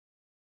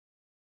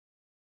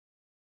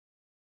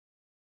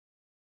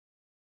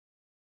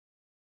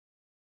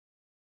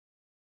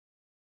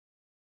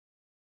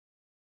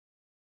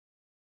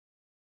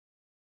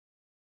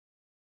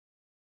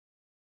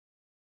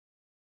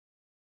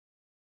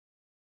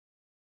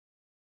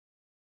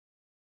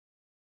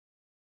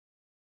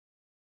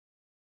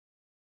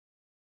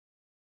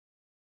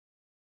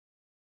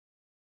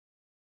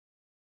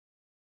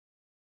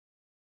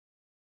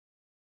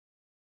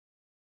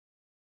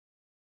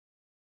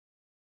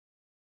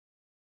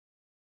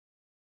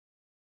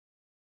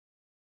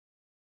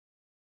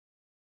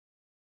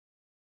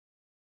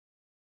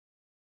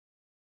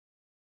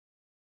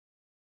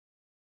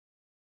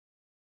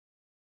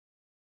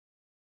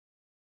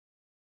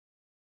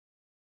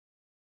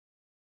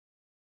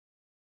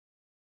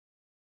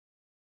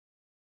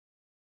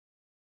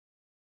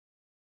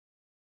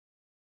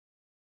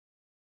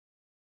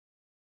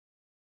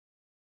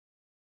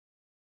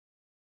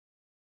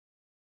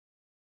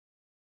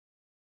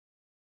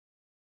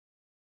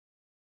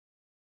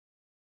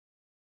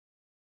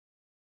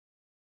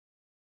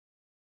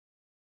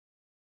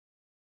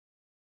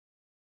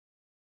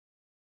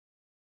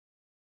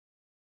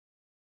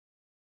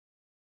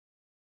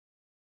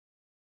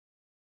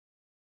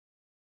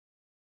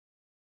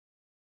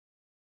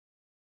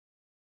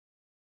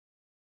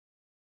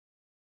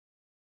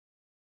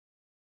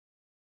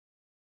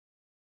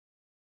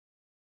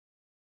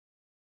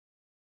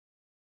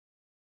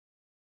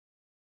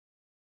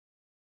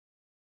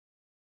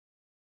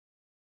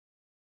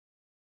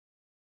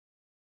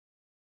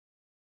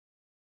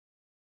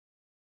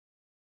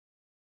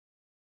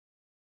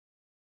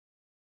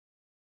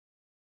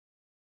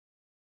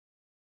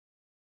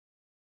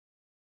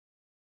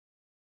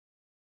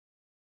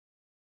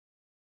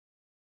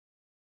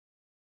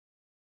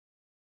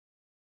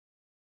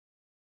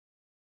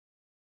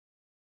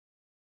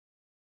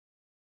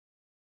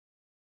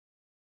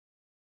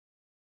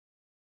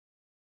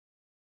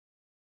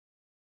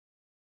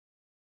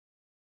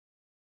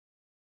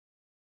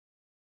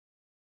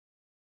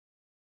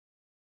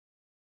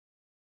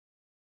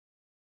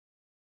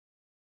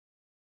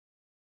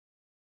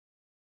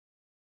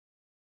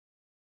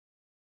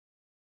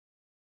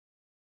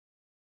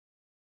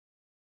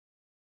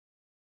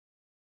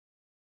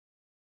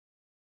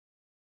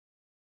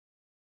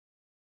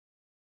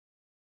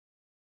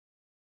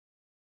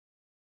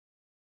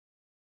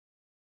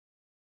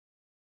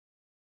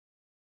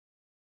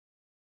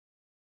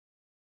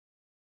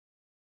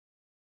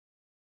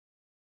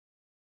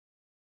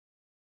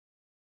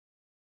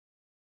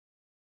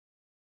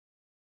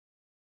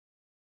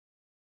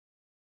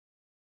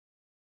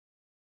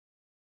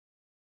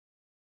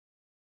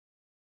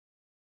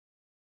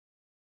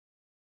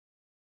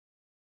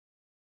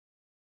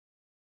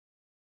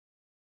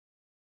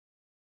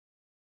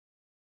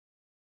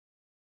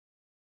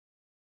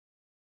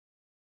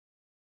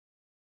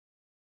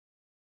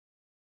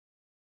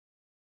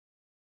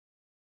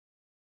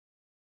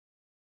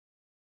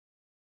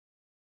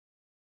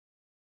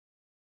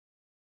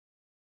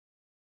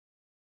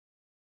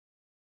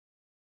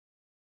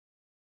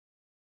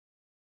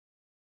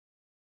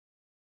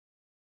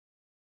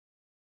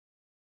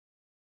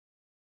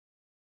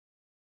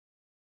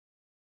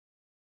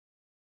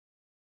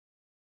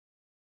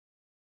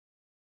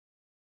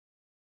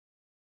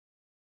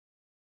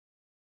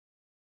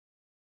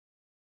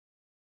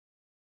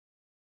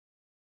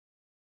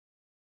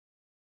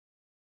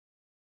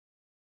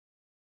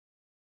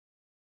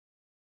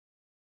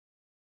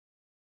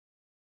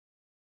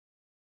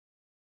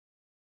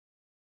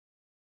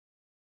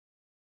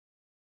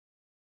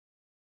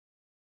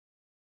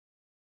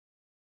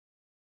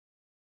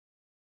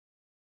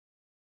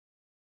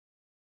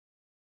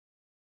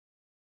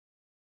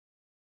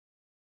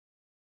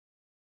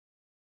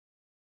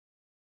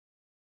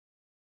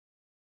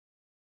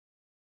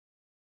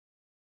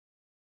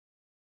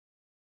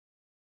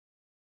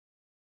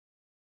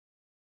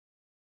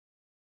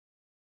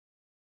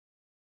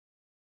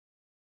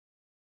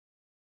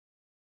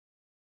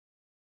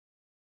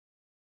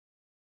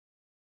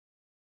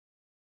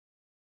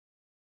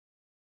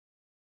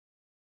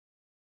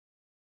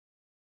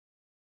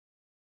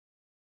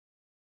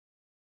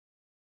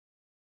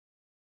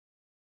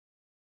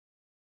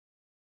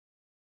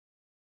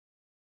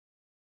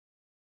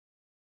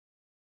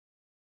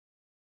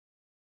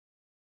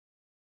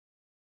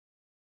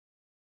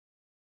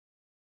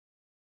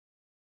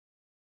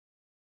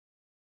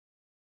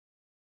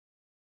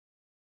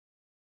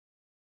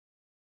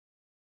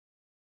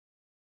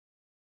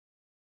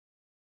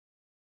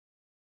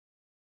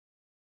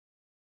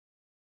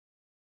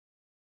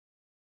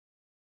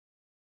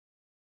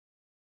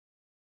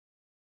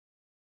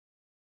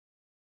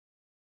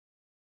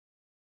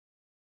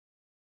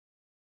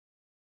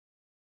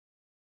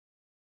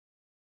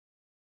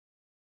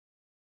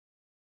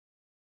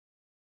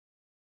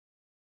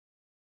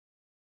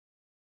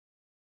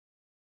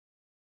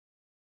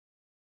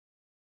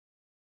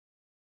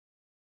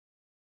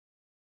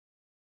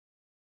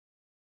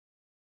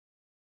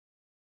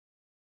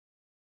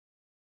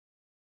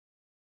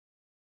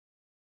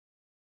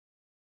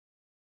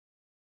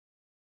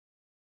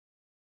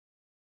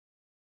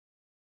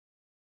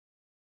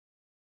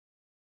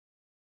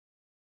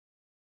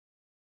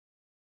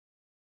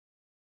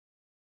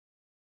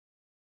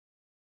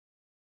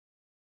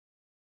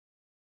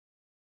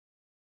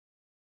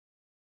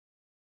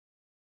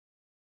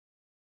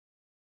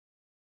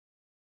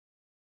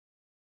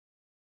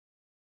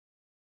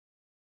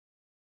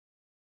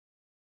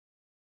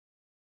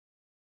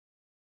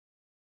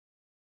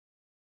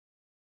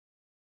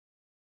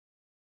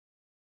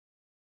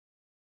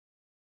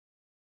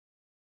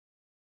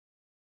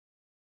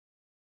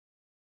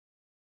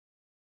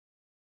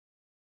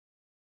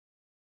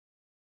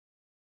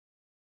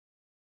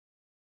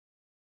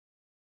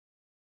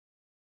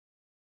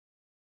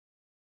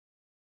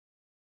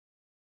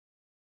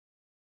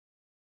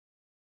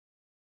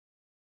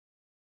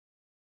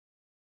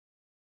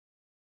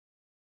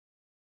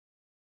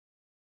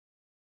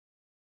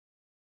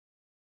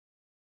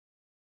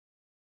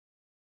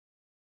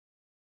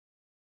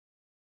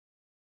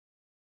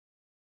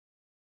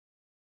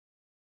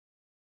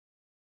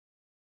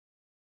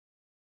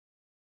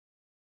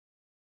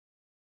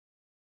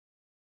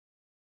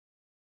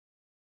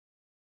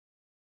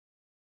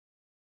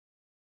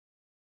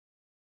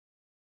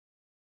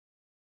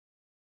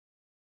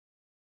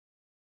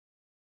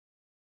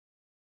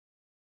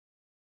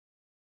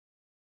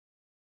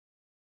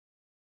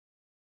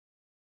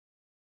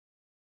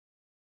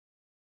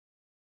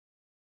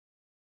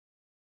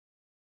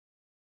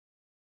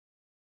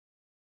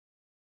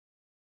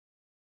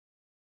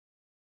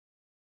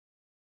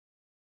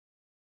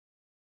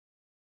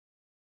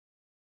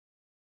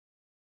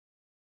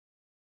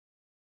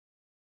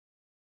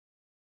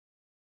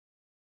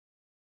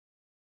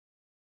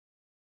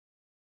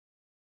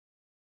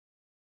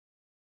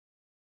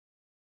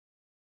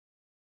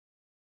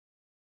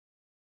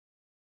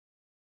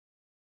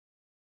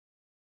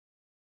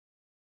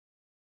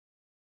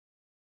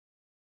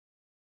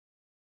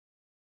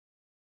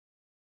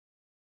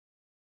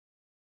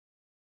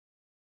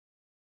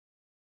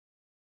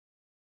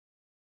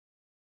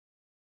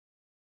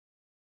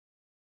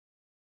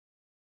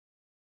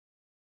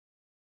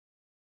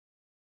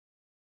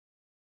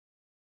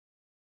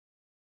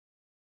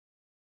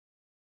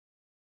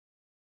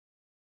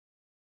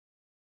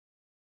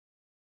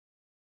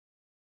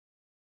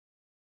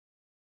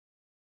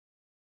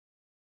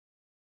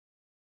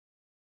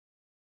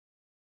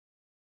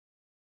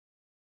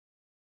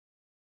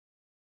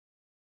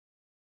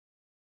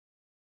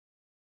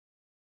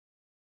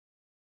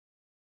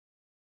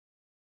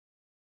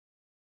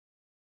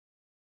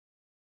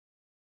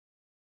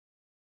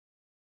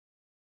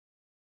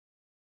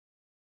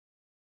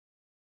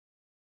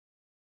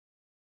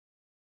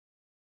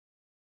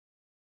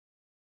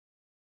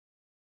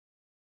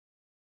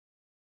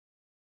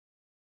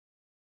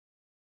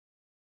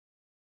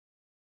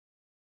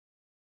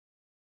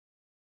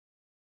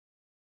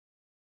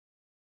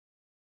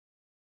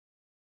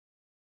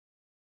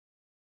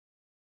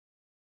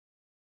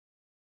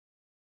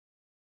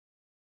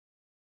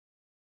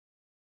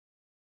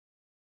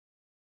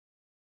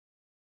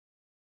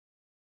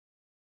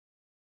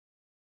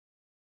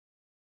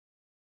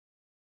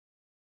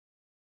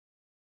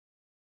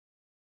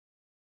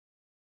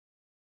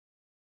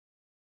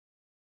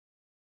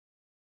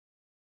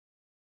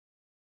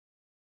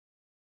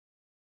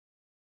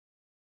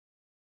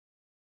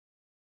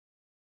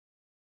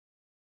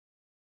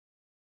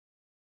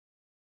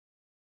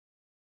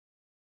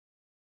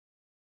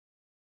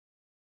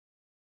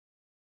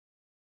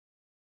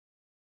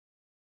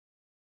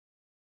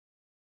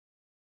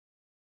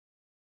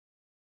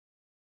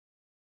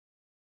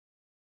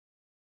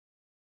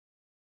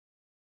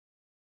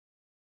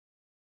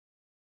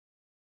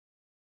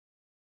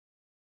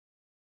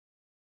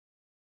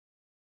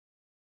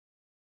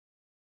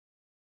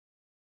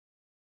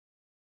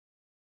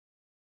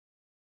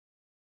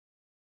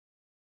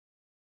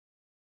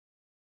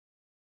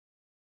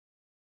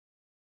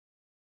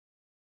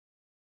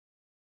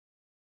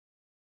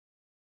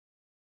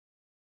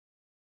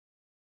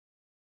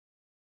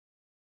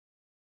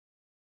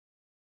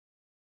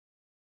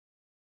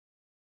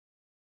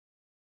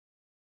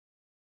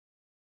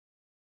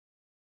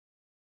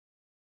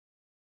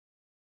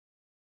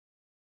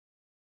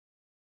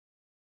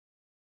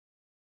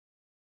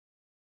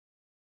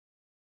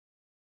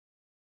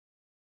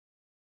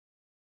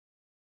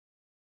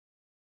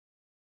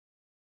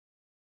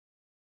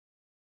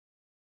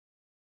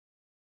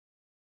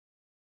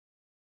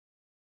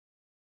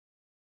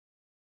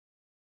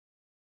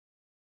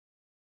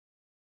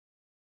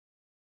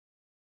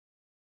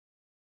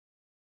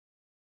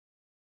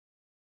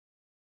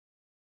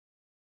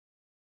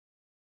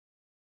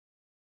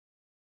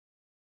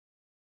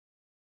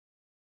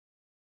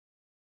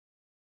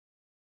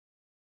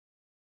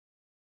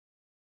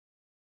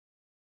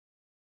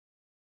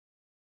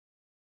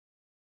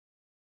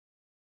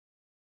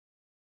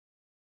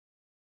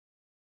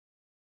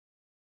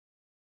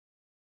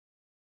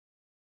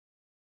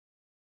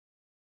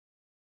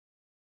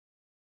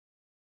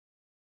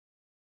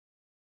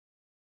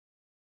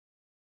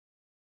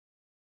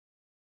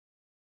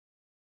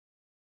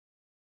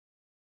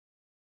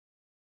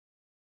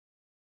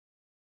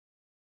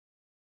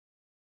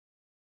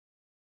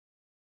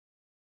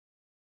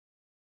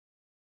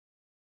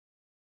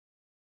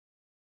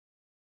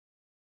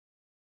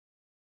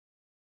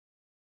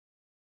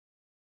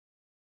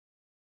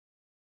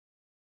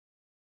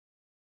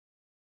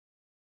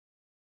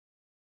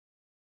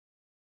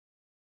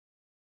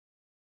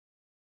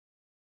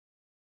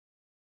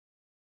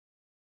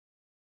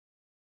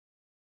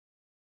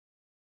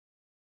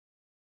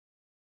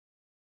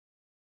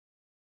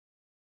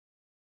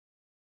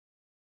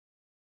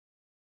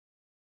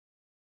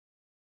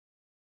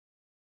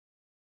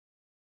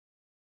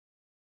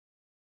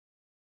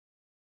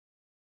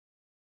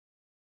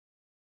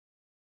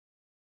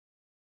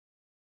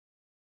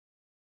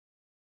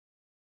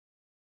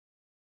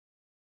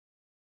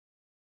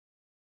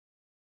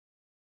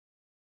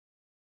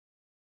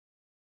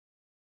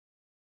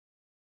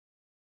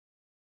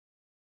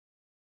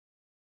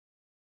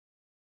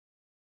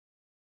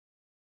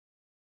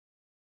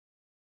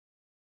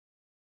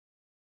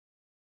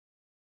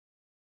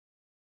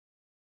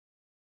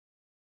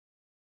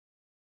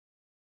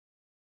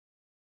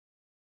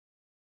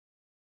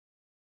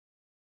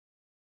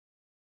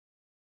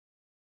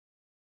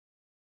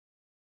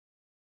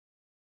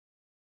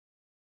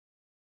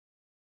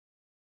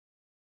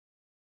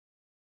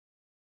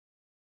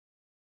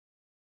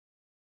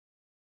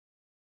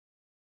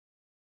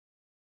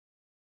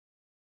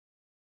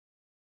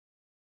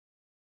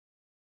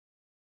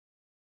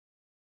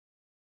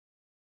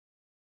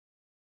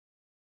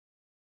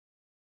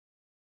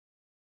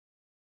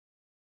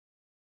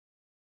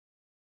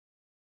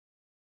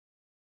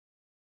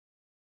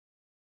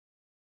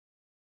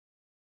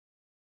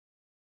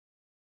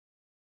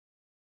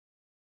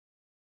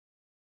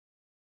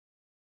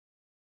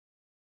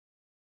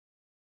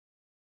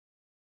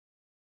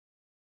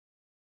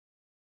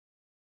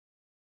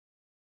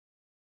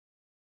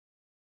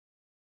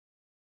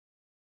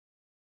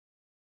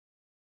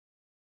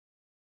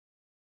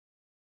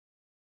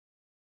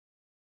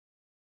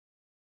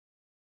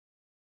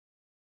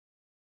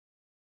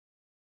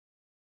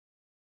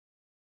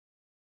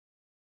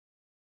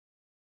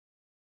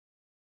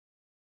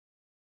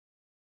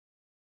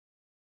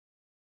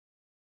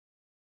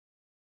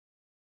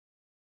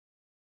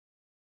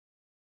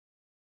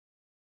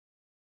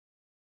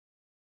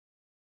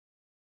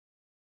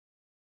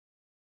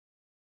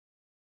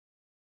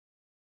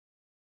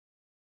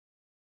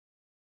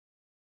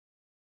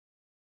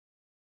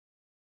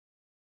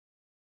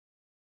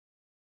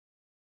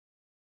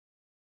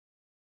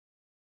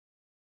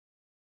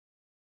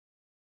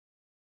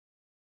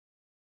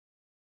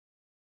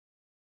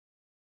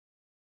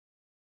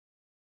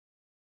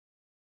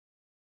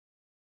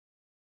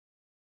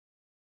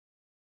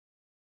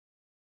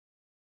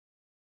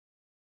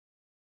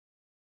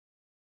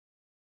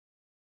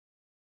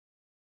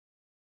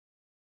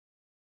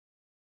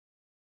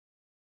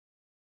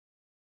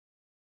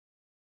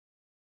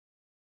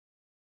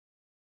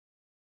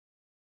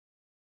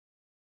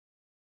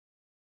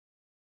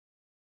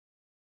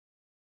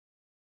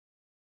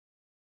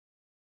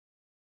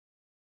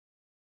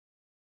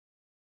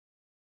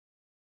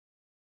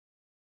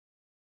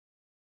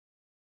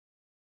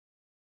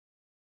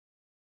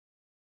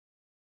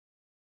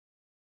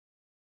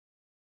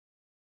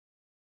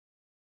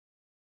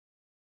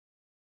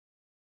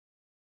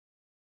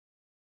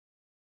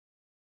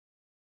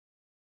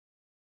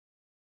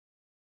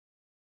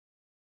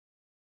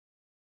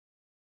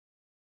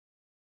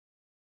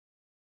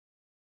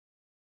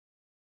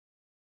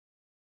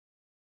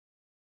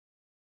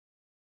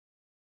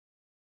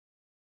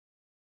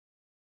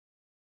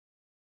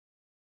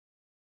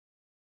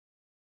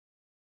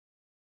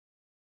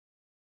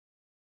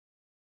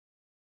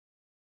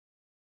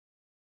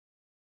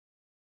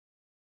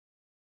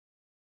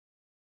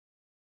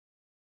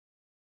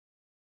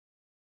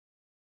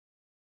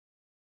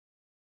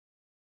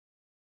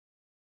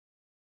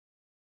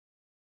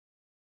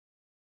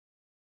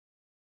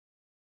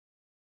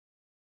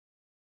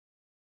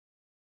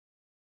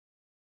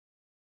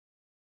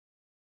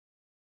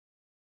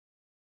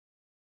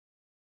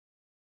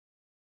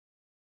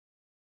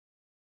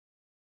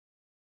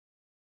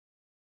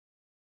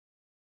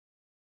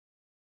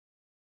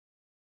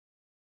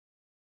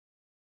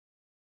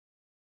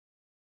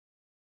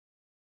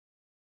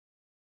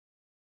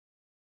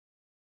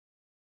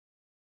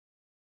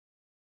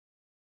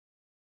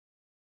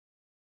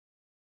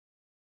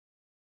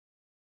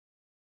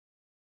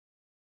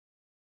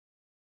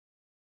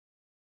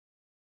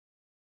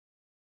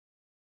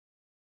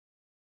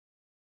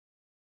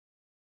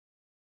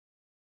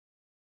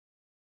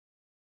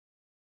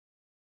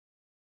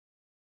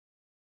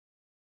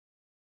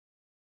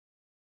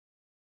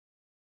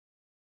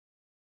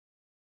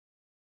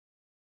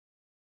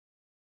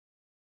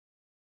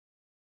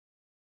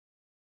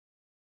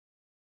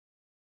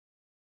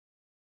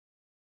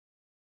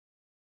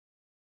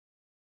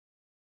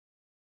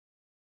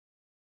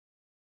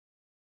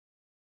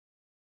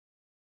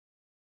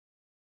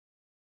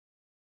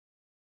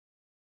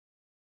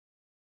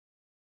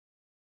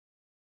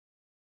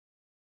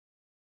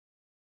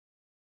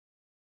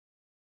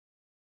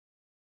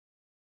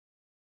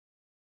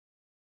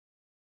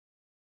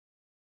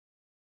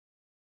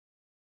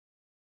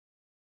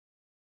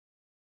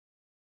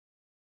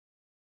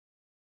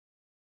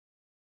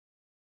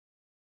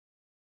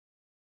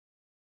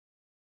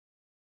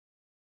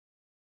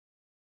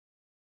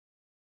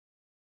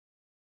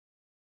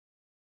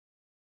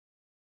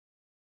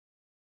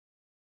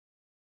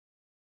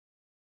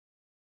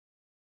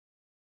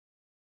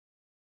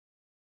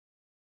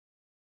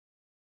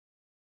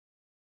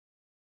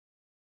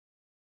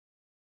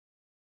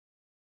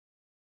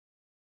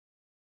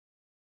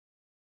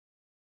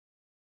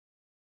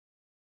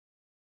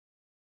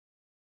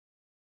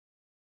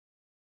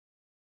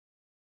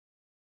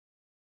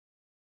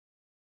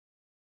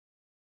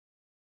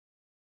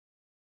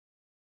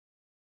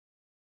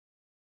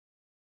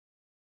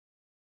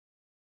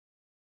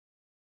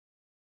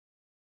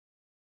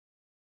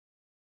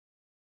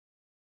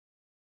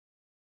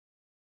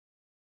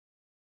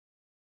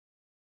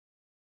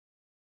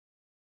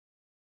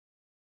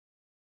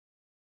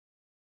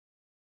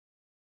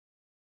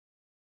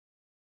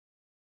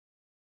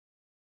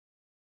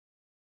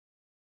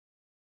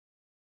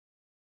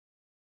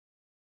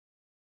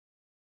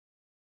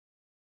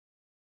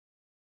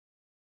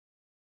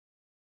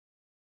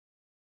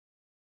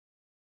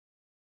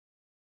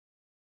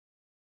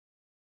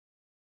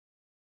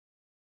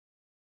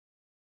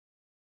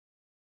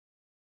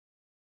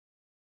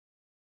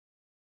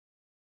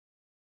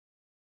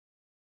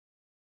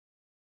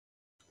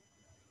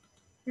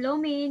Hello,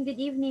 Min. Good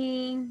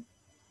evening.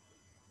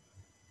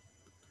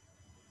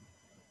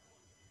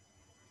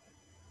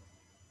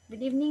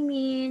 Good evening,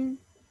 Min.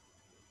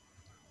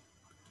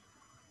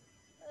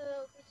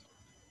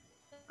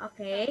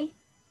 Okay.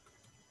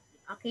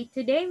 Okay,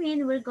 today,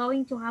 Min, we're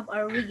going to have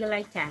our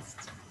regular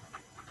test.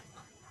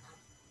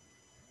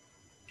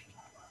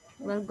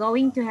 We're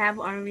going to have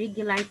our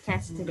regular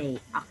test today.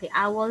 Okay,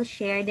 I will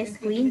share the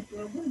screen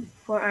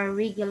for our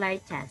regular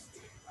test.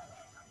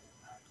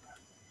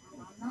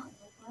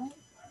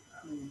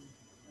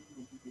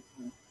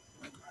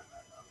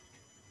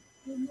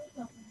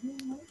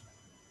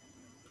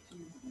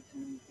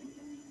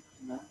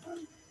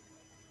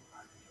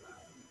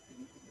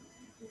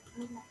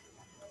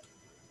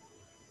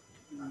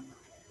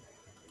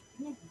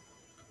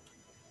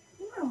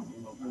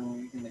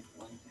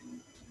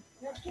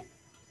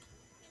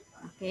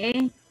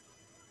 Okay.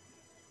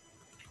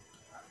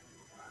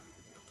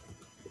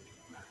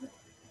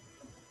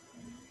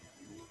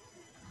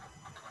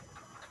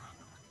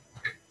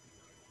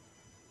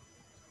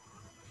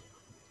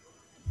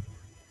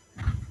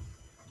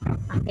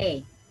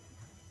 Okay.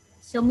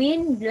 So,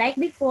 Min, like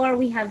before,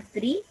 we have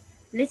three: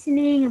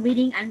 listening,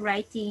 reading, and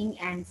writing,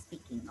 and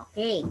speaking.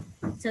 Okay.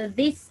 So,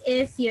 this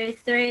is your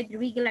third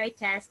regular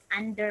test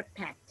under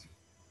PET.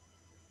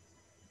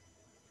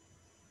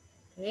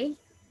 Okay.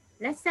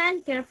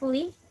 Listen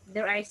carefully.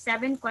 There are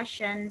 7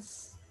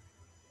 questions.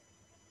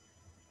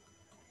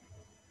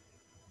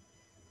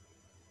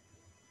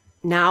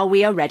 Now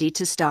we are ready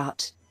to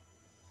start.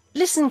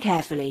 Listen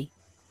carefully.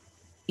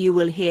 You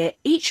will hear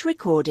each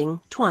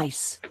recording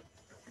twice.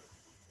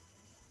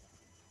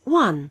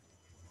 1.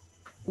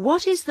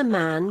 What is the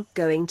man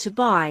going to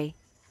buy?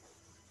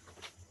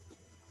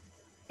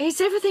 Is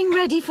everything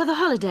ready for the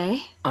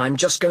holiday? I'm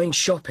just going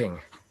shopping.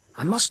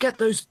 I must get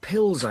those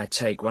pills I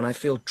take when I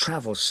feel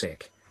travel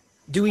sick.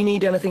 Do we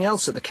need anything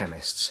else at the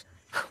chemist's?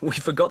 We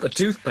forgot the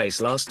toothpaste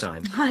last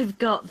time. I've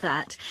got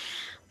that.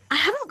 I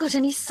haven't got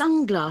any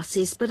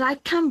sunglasses, but I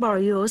can borrow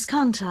yours,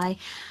 can't I?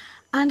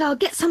 And I'll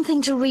get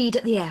something to read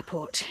at the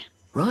airport.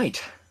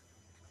 Right.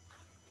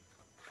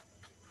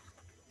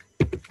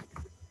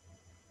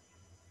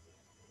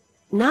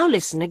 Now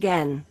listen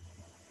again.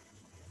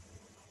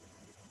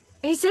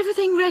 Is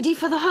everything ready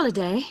for the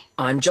holiday?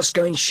 I'm just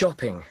going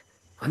shopping.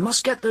 I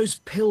must get those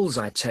pills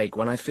I take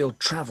when I feel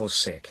travel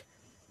sick.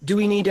 Do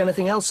we need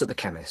anything else at the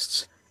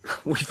chemist's?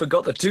 We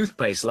forgot the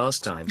toothpaste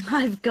last time.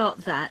 I've got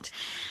that.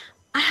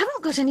 I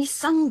haven't got any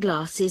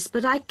sunglasses,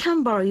 but I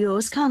can borrow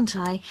yours, can't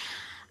I?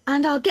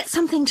 And I'll get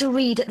something to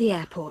read at the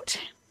airport.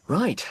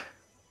 Right.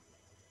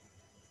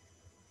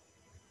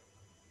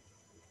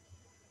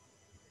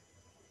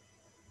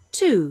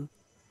 Two.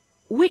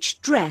 Which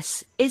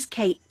dress is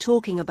Kate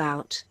talking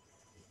about?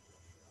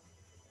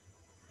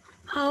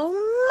 Oh,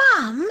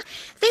 Mum,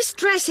 this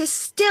dress is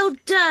still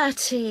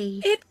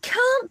dirty. It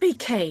can't be,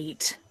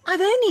 Kate.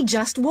 I've only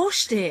just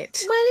washed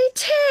it. Well,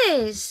 it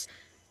is.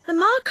 The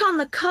mark on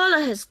the collar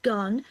has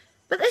gone,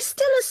 but there's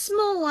still a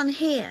small one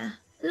here.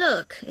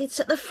 Look, it's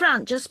at the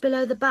front, just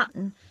below the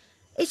button.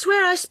 It's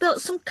where I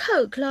spilt some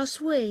Coke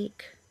last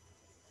week.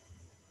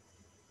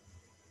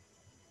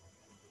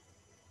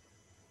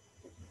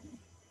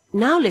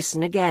 Now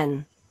listen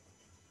again.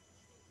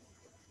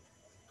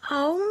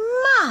 Oh,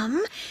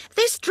 Mum,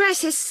 this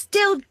dress is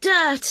still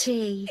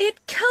dirty. It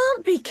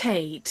can't be,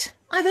 Kate.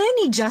 I've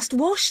only just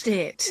washed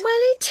it. Well,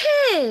 it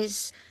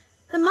is.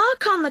 The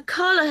mark on the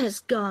collar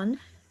has gone,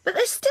 but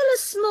there's still a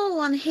small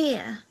one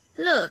here.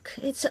 Look,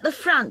 it's at the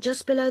front,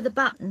 just below the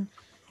button.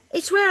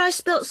 It's where I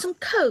spilt some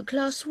Coke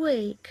last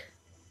week.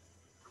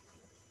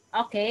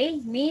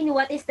 Okay. Min,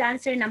 what is the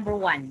answer number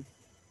 1?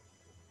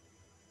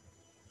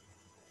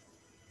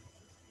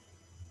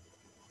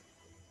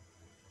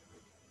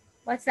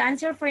 What's the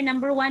answer for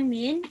number 1,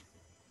 Min?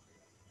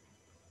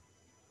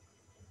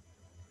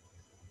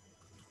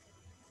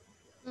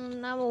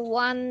 Number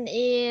 1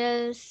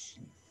 is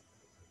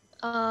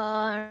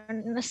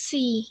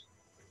C.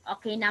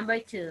 Okay, number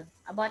 2.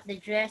 About the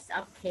dress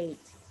of Kate.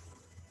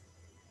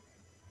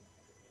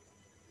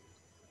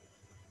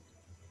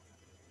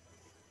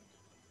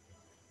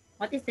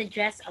 What is the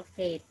dress of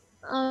Kate?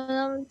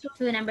 Number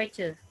 2, number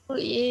 2. 2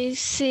 is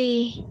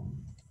C.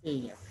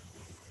 Okay.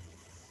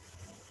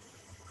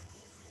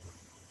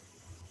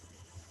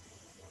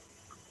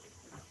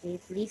 Okay,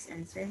 please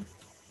answer.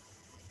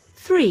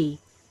 3.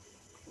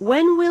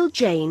 When will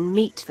Jane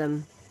meet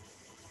them?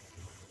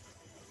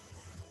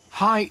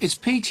 Hi, it's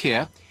Pete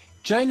here.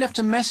 Jane left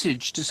a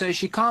message to say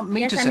she can't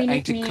meet Yes, us I at mean, 8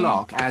 it's me.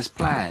 o'clock as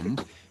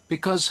planned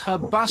because her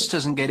bus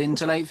doesn't get in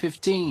till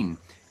 8:15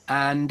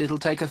 and it'll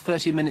take her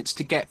 30 minutes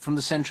to get from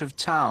the centre of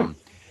town.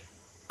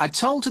 I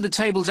told her the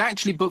table's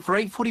actually booked for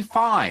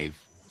 8:45,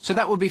 so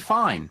that would be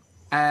fine.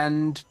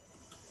 And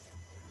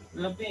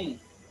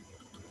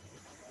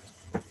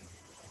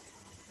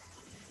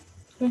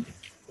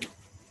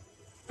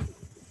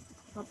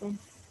Open.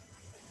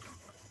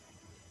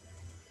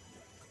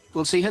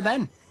 we'll see her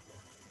then.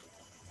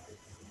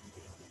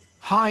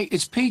 Hi,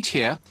 it's Pete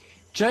here.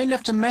 Jane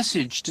left a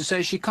message to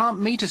say she can't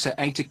meet us at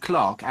 8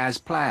 o'clock as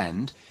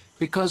planned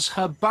because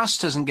her bus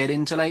doesn't get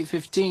in till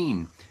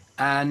 8:15,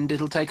 and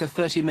it'll take her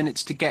 30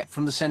 minutes to get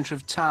from the centre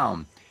of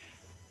town.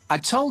 I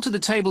told her the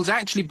table's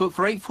actually booked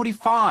for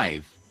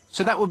 8:45,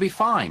 so that will be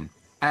fine,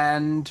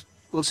 and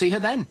we'll see her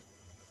then.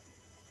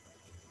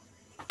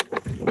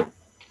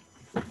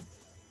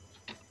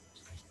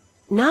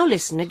 Now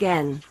listen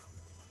again.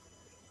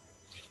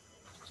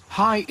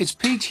 Hi, it's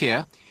Pete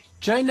here.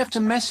 Jane left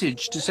a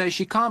message to say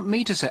she can't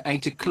meet us at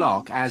 8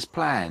 o'clock as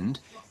planned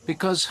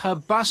because her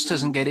bus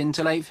doesn't get in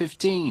till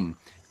 8:15,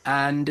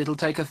 and it'll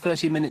take her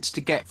 30 minutes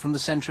to get from the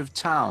centre of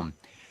town.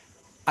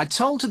 I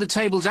told her the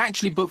table's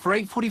actually booked for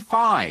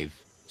 8:45,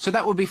 so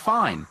that will be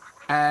fine,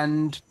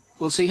 and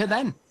we'll see her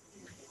then.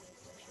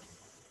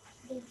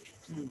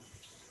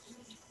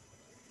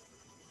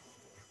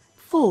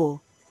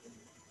 Four.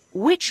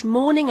 Which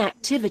morning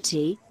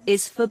activity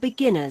is for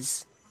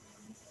beginners?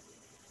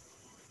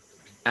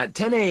 At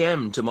 10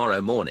 a.m. tomorrow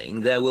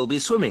morning, there will be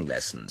swimming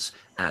lessons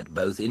at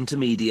both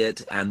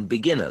intermediate and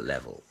beginner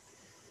level.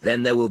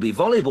 Then there will be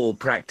volleyball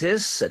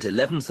practice at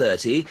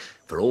 11:30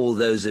 for all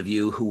those of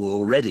you who are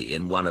already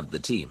in one of the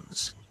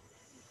teams.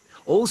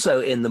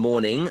 Also in the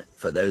morning,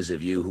 for those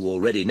of you who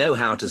already know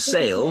how to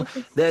sail,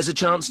 there's a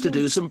chance to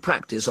do some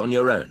practice on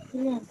your own.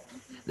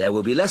 There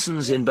will be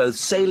lessons in both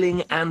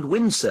sailing and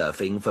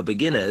windsurfing for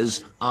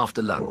beginners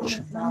after lunch.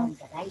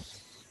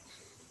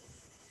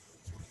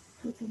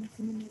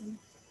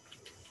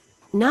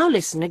 Now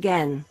listen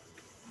again.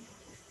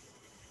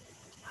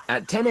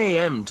 At 10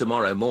 a.m.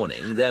 tomorrow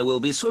morning, there will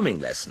be swimming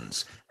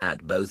lessons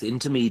at both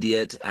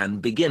intermediate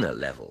and beginner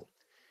level.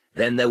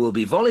 Then there will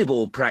be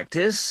volleyball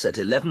practice at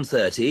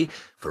 11:30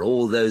 for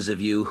all those of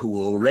you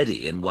who are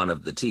already in one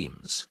of the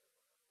teams.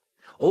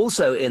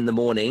 Also in the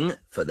morning,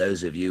 for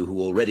those of you who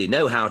already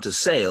know how to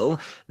sail,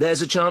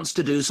 there's a chance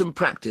to do some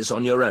practice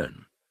on your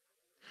own.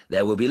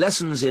 There will be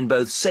lessons in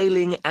both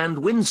sailing and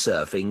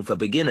windsurfing for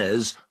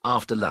beginners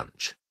after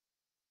lunch.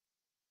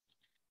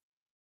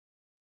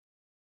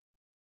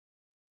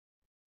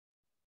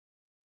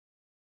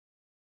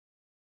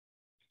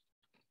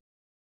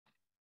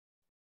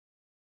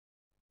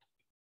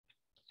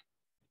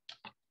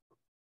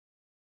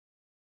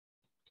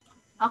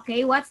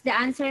 Okay, what's the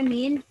answer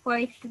mean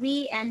for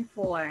 3 and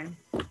 4?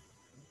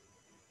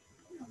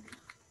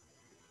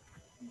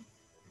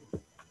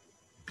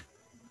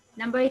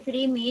 Number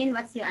 3 mean,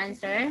 what's your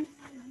answer?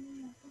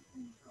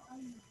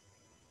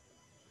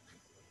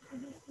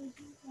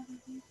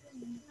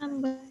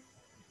 Number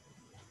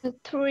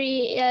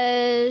 3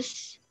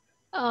 is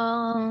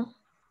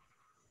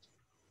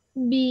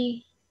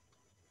B.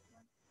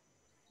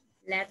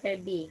 Letter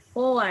B.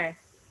 4.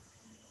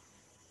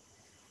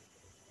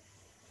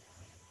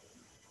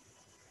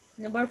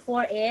 Number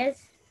 4 is?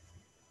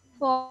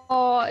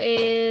 4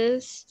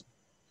 is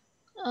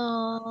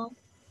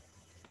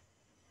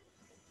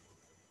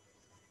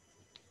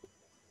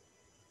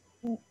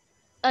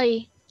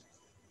A.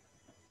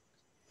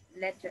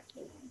 Letter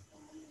A.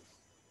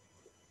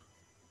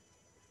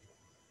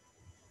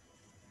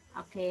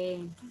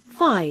 Okay.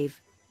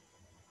 5.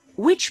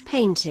 Which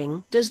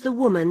painting does the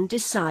woman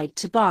decide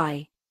to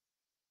buy?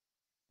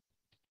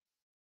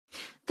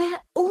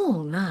 They're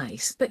all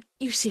nice, but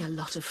you see a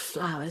lot of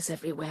flowers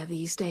everywhere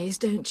these days,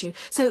 don't you?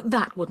 So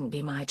that wouldn't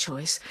be my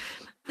choice.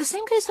 The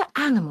same goes for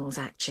animals,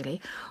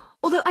 actually,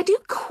 although I do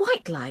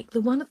quite like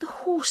the one of the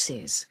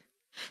horses.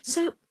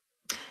 So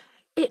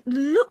it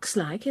looks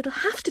like it'll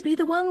have to be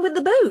the one with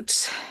the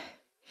boat.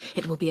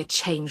 It will be a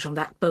change from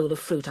that bowl of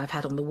fruit I've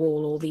had on the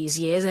wall all these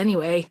years,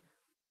 anyway.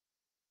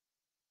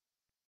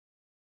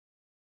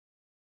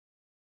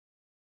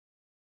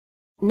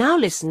 Now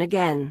listen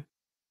again.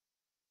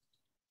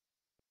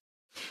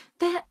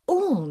 They're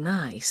all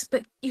nice,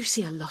 but you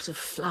see a lot of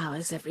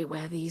flowers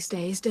everywhere these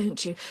days,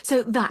 don't you?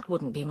 So that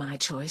wouldn't be my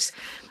choice.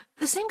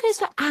 The same goes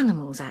for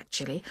animals,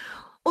 actually,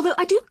 although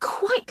I do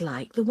quite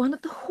like the one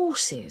of the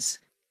horses.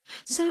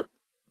 So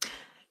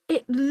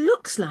it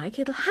looks like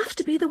it'll have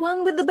to be the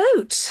one with the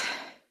boat.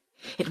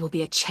 It will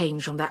be a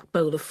change from that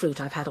bowl of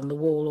fruit I've had on the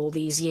wall all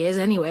these years,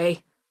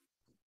 anyway.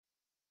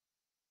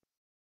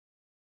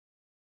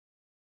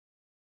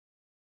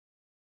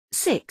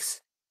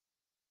 Six.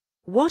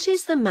 What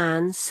is the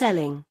man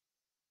selling?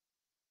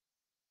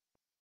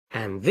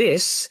 And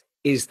this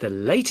is the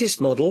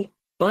latest model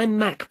by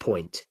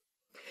MacPoint.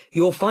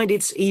 You'll find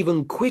it's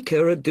even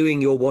quicker at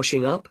doing your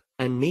washing up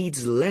and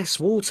needs less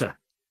water.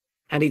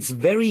 And it's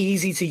very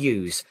easy to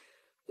use,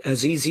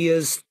 as easy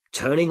as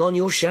turning on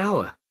your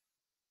shower.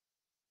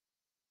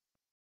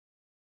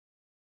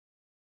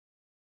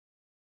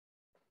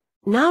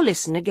 Now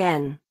listen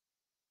again.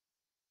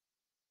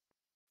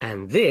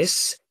 And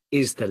this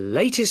is the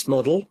latest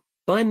model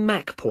by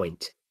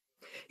MacPoint.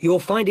 You'll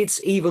find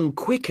it's even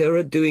quicker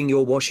at doing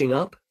your washing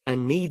up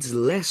and needs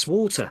less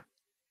water.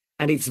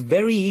 And it's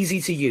very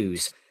easy to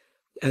use,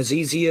 as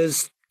easy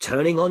as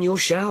turning on your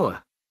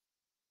shower.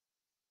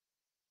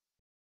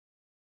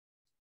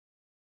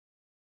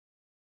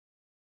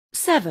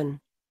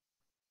 Seven.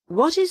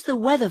 What is the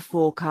weather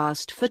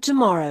forecast for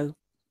tomorrow?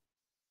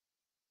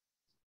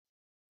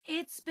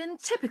 It's been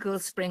typical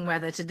spring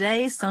weather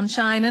today,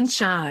 sunshine and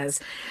showers.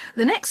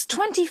 The next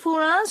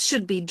 24 hours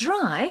should be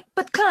dry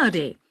but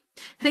cloudy.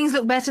 Things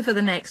look better for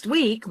the next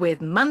week, with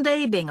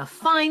Monday being a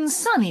fine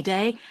sunny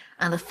day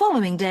and the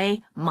following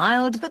day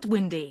mild but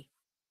windy.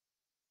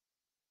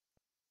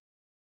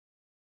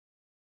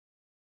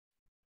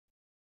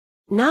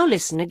 Now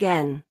listen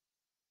again.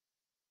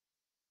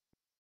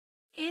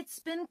 It's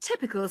been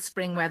typical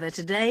spring weather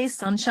today,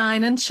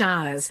 sunshine and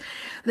showers.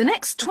 The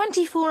next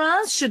 24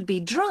 hours should be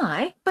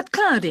dry but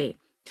cloudy.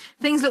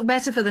 Things look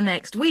better for the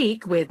next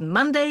week, with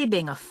Monday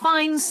being a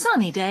fine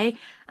sunny day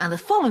and the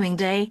following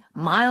day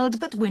mild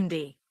but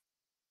windy.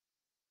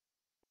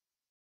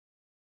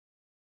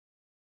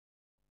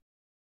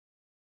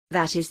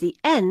 That is the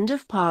end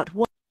of part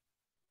 1.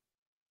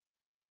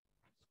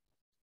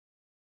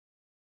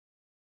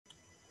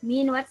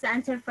 Min, what's the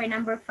answer for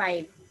number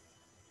 5?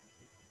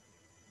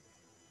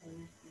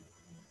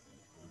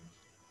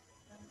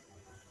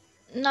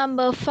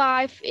 Number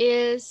 5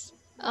 is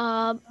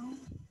A.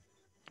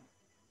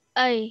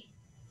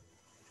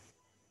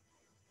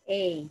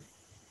 A.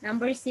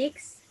 Number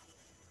 6?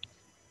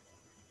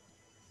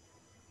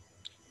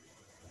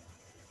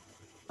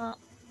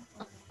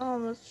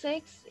 Number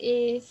 6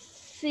 is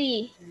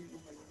C.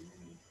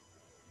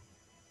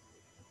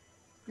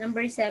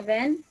 Number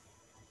 7?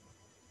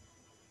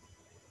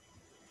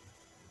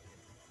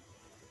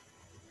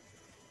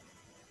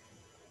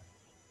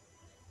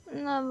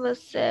 Number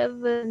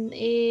 7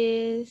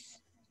 is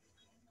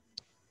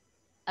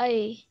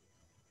A.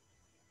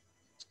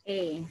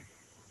 A.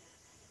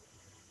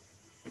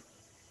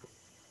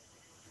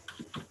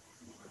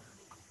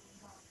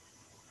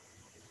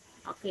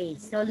 Okay,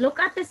 so look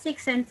at the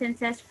 6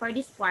 sentences for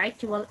this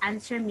part. You will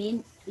answer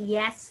me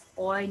yes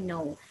or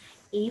no.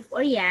 A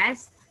for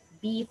yes,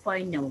 B for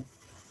no.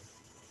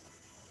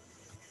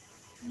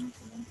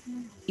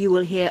 You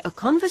will hear a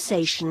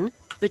conversation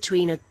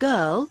between a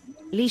girl,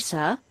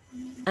 Lisa,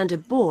 and a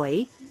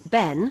boy,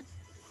 Ben,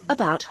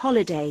 about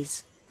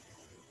holidays.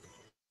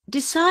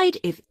 Decide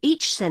if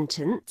each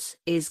sentence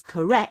is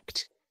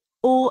correct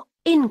or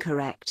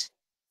incorrect.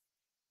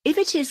 If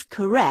it is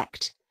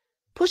correct,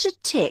 put a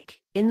tick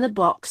in the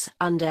box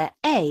under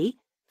A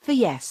for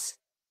yes.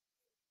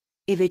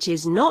 If it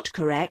is not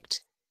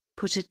correct,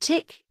 put a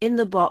tick in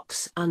the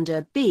box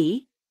under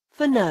B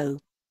for no.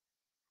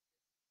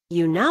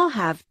 You now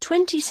have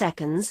 20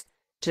 seconds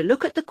to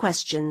look at the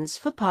questions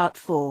for part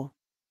 4.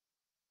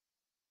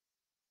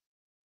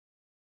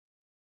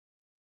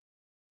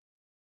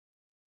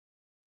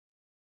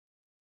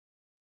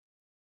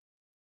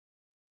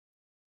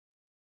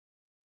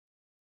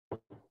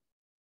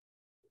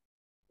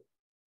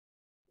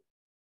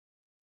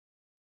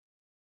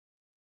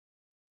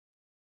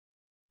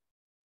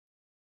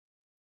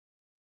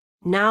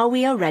 Now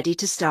we are ready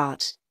to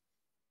start.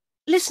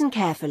 Listen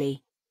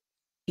carefully.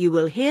 You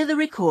will hear the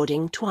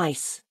recording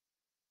twice.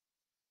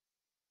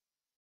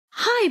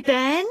 Hi,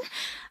 Ben.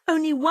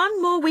 Only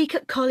one more week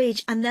at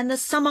college and then the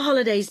summer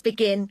holidays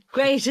begin.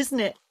 Great, isn't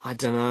it? I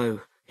don't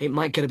know. It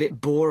might get a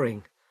bit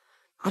boring.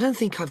 I don't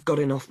think I've got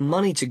enough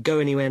money to go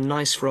anywhere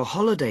nice for a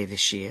holiday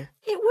this year.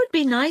 It would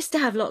be nice to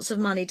have lots of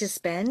money to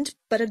spend,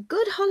 but a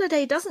good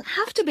holiday doesn't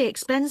have to be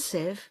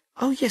expensive.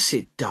 Oh, yes,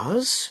 it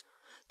does.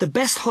 The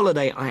best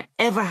holiday I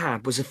ever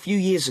had was a few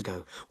years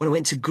ago when I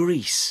went to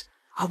Greece.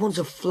 I want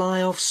to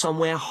fly off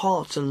somewhere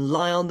hot and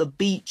lie on the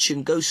beach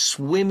and go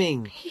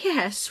swimming.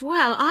 Yes,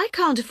 well, I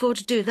can't afford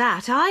to do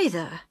that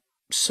either.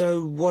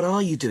 So what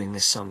are you doing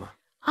this summer?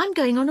 I'm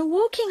going on a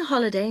walking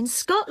holiday in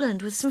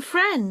Scotland with some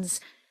friends.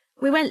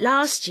 We went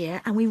last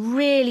year and we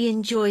really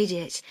enjoyed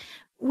it.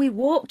 We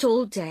walked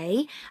all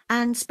day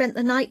and spent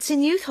the nights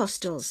in youth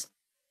hostels.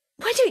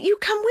 Why don't you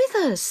come with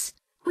us?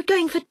 We're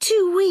going for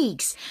 2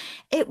 weeks.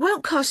 It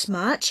won't cost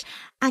much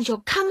and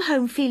you'll come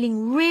home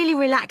feeling really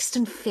relaxed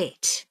and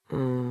fit.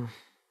 I'm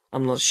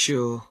not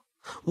sure.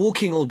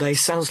 Walking all day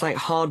sounds like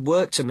hard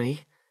work to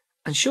me.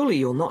 And surely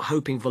you're not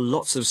hoping for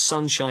lots of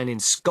sunshine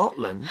in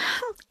Scotland?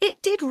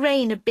 It did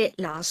rain a bit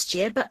last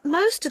year, but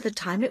most of the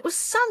time it was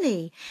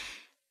sunny.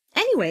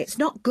 Anyway, it's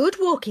not good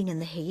walking in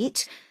the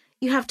heat.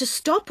 You have to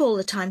stop all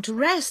the time to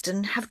rest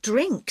and have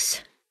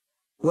drinks.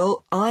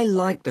 Well, I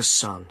like the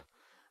sun.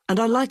 And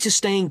I like to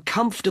stay in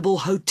comfortable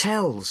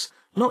hotels,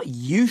 not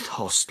youth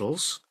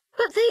hostels.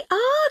 But they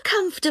are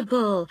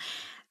comfortable.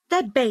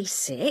 They're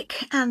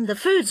basic, and the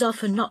food's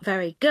often not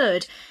very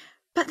good,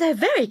 but they're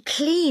very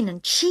clean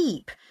and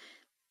cheap.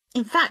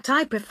 In fact,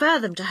 I prefer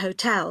them to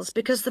hotels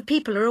because the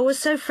people are always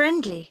so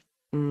friendly.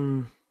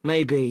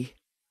 Maybe.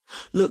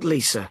 Look,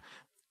 Lisa,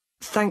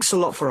 thanks a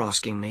lot for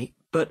asking me,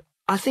 but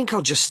I think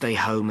I'll just stay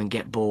home and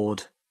get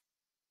bored.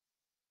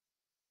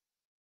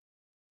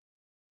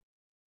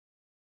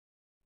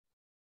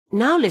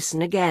 Now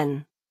listen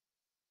again.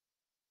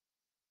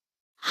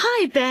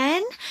 Hi,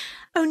 Ben.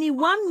 Only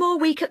one more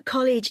week at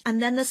college and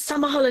then the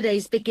summer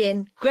holidays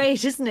begin.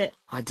 Great, isn't it?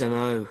 I don't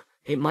know.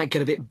 It might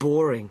get a bit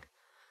boring.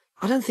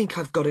 I don't think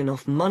I've got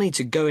enough money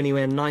to go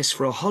anywhere nice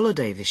for a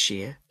holiday this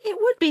year. It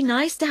would be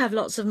nice to have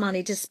lots of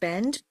money to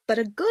spend, but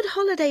a good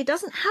holiday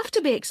doesn't have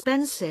to be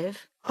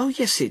expensive. Oh,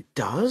 yes, it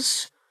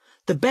does.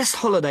 The best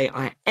holiday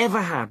I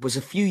ever had was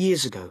a few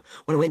years ago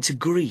when I went to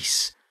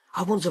Greece.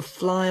 I wanted to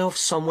fly off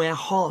somewhere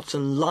hot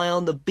and lie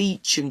on the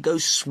beach and go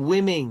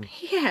swimming.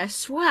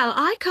 Yes, well,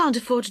 I can't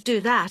afford to do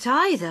that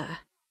either.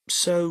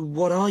 So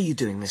what are you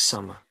doing this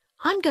summer?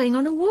 I'm going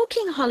on a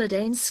walking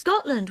holiday in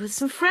Scotland with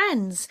some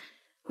friends.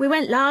 We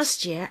went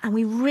last year and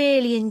we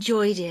really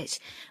enjoyed it.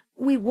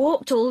 We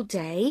walked all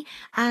day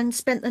and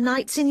spent the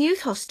nights in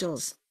youth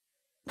hostels.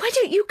 Why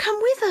don't you come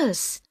with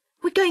us?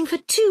 We're going for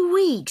 2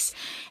 weeks.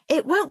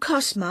 It won't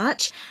cost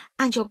much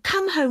and you'll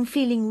come home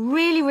feeling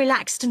really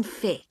relaxed and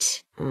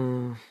fit.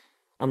 I'm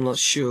not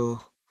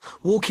sure.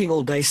 Walking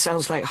all day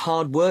sounds like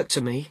hard work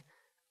to me.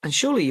 And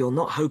surely you're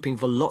not hoping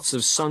for lots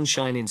of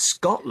sunshine in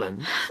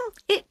Scotland?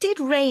 It did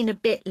rain a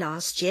bit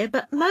last year,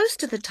 but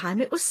most of the time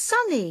it was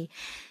sunny.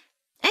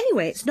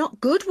 Anyway, it's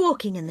not good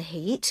walking in the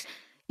heat.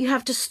 You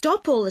have to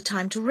stop all the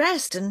time to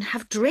rest and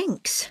have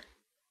drinks.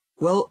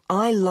 Well,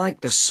 I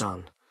like the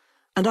sun.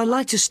 And I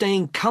like to stay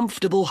in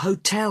comfortable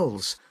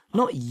hotels,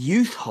 not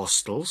youth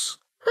hostels.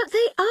 But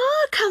they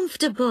are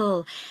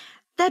comfortable.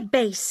 They're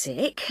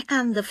basic,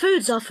 and the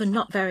food's often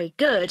not very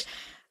good,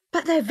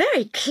 but they're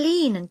very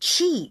clean and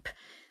cheap.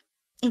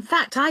 In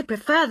fact, I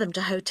prefer them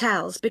to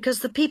hotels because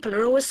the people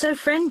are always so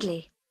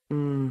friendly.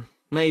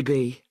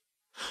 Maybe.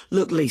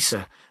 Look,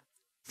 Lisa,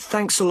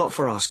 thanks a lot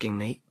for asking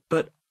me,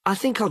 but I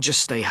think I'll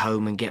just stay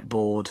home and get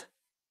bored.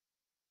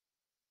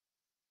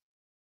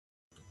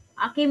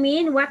 Okay,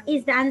 Min, what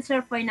is the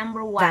answer for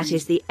number 1? That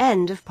is the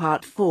end of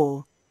part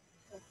 4.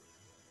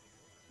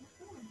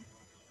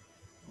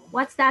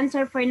 What's the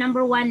answer for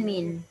number 1,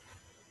 Min?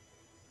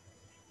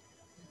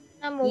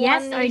 Number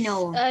Yes one or is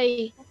no?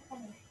 A.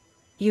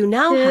 You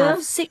now 2,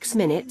 have 6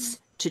 minutes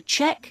to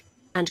check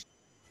and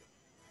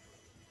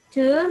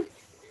 2,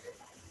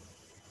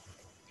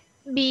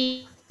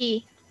 B.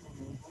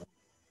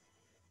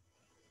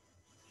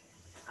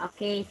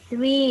 okay,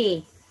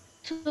 3,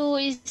 2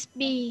 is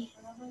B.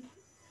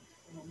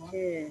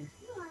 2,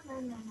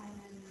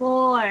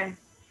 4,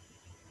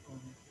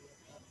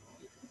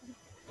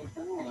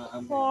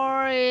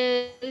 4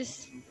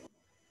 is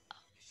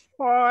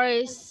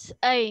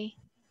A.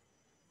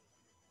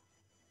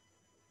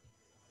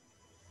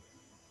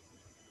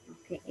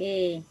 okay,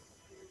 A.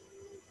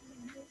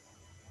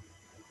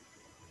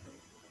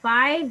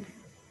 5,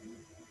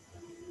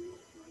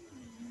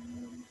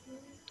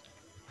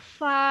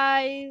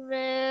 5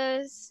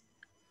 is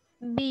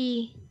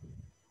B.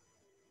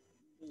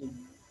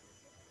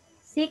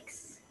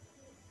 6,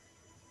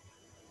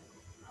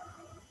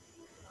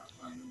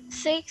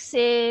 6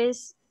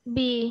 is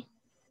B.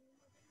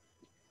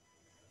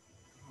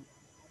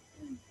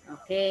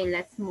 okay,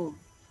 let's move.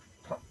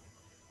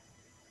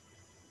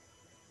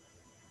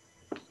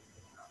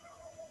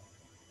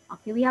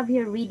 Okay, we have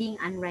here reading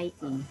and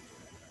writing.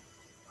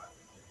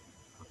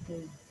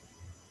 Okay.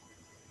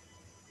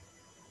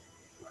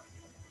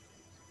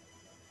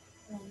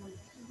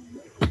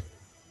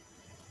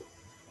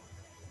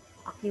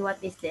 Okay, what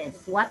is this?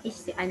 What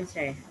is the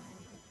answer?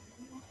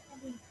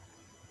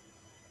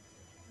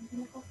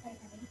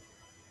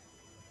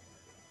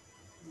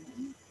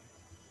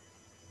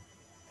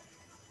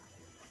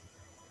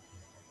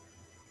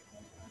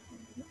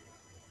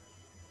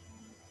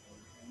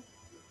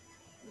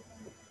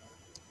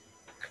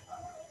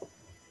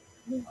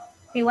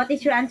 Okay, what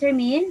is your answer,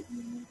 Min?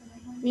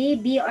 A,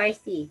 B, or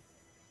C?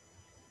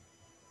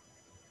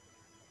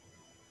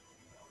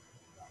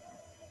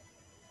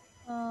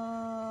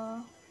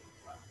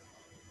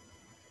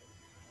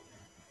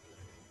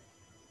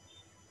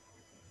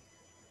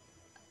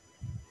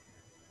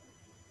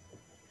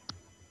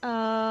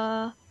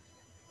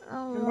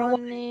 Number 1.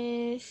 One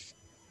is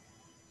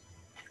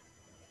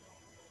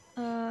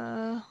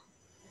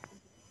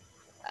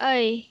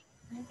A.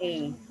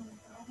 Okay.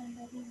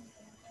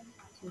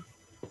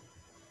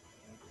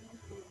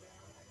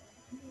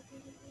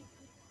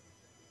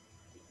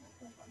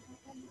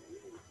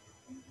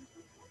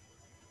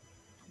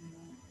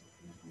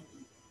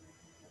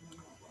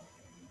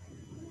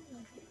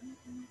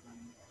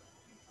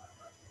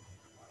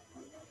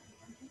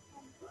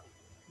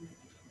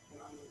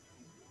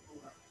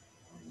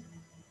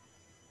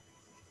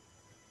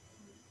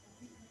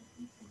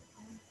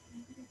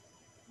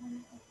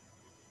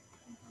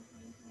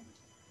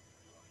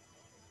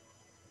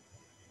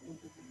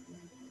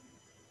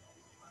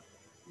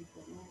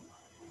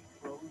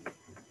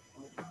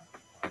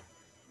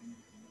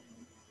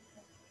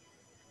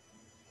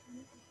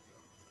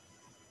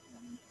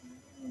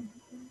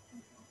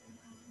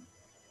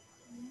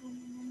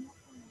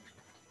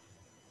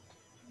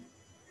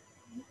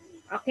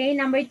 Okay,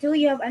 number 2,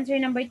 you have answer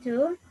number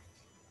 2.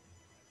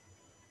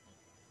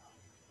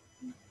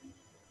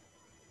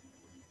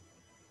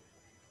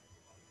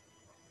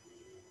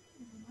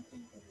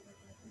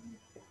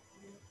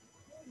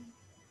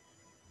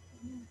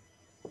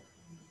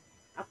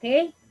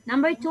 Okay,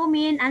 number 2,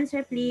 Min,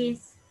 answer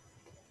please.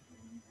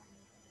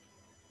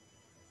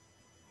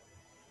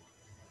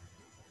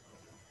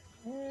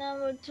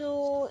 Number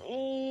 2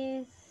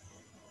 is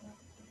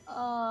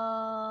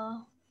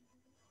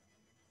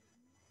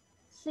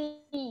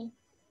C.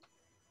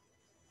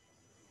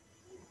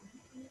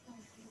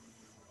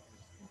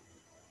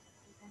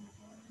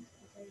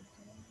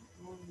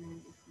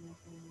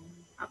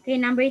 Okay,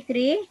 number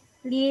 3,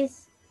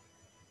 please.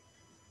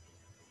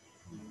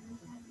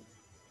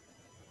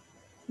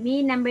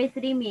 Number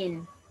 3,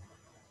 Min.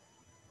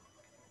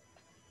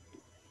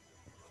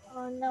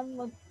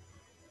 Number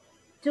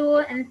 2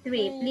 and 3,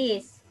 3.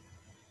 please.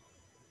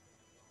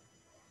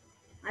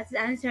 What's the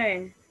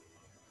answer?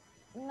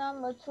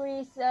 Number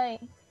 3 say.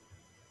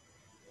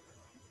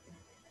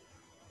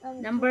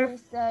 Number 3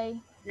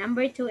 say.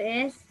 Number 2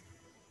 is?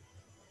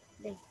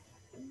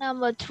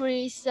 Number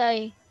 3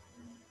 say.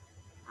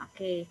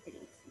 Okay, 3.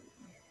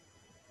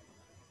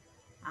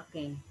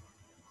 Okay.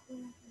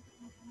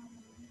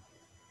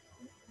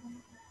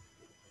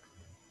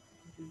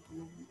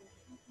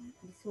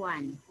 This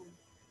one.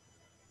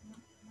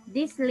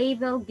 This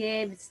label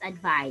gives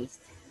advice.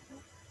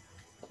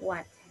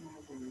 What?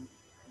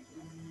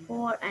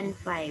 4 and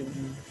 5.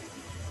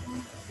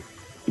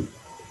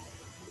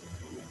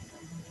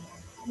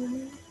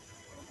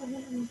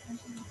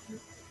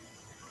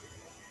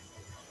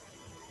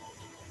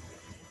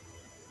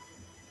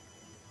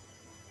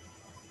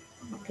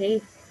 Okay,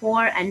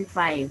 4 and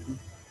 5.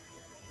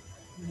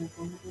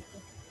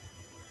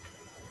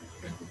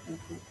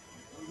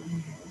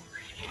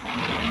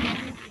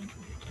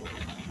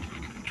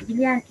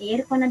 Julian,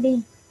 aircon na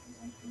din.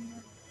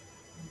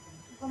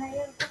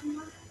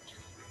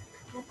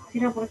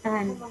 Sira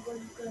portahan.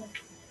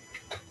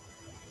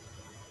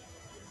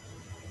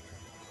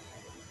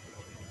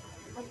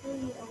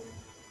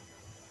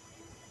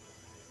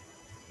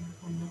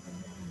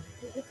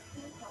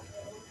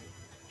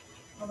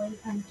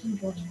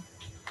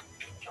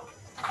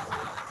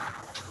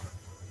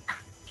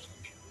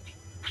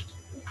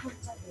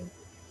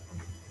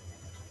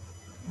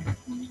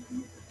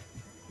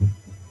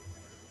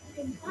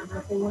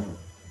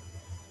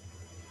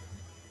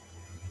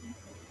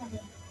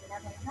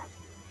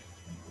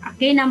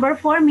 Okay, number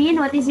 4, Min,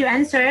 what is your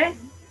answer?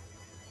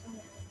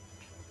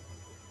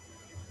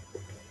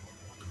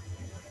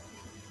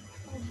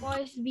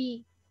 Voice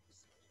B.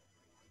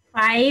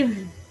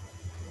 5.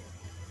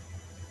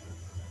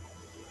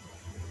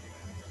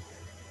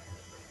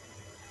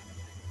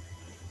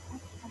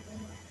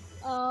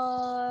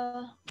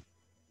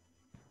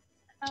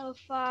 Number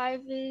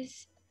 5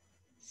 is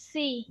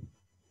C.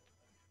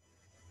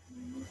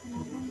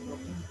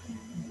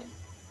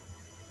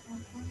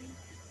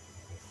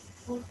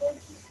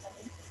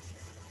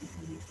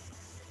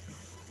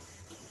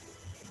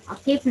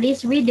 Okay,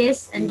 please read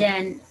this and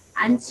then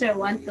answer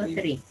 1, 2,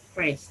 3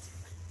 first.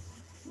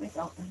 Wait,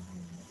 open.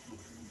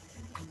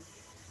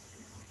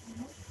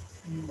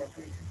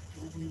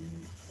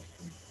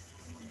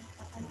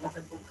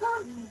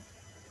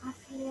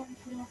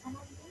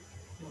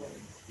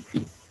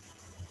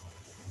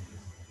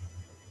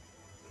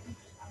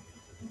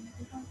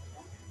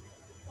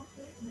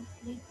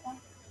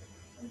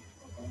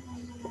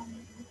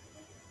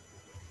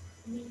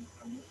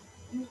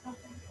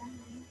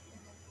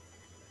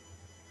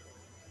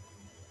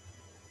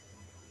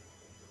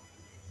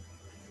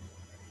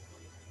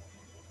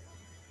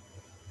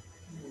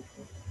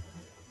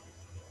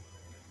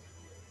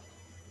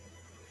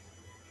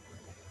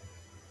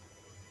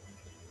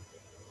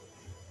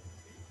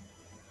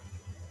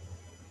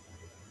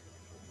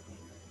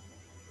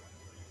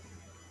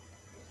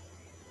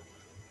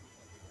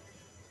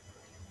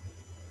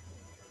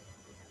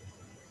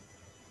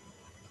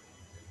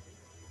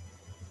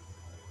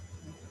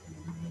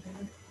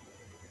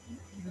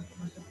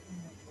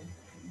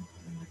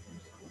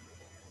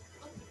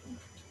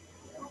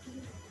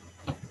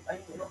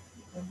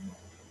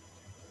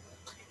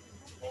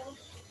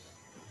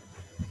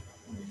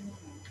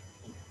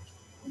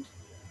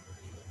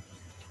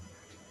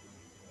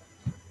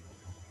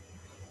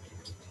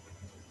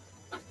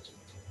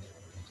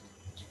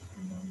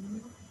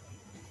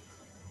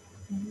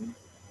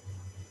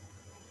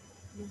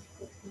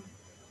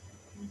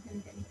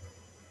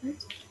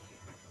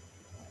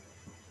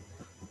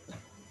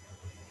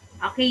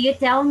 Okay, you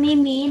tell me,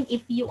 Min,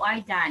 if you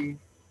are done.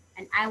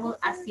 And I will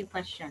ask you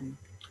question.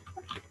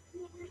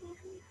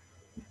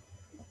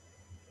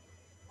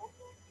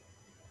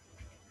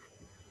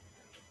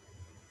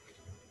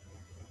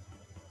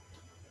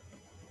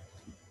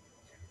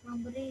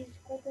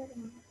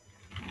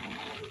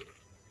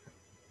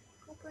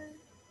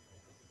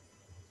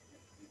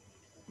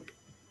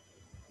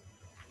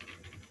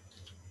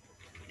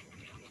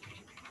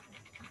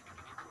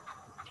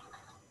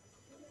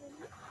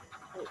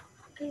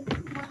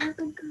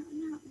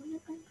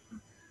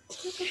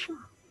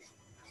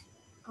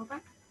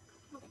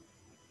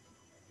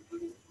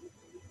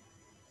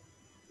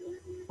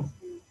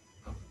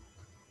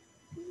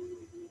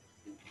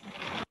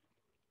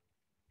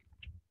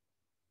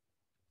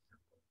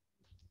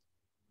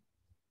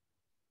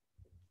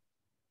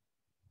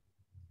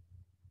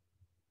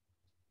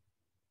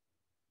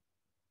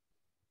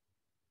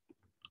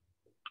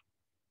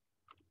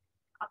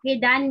 Okay,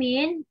 done,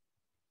 Min.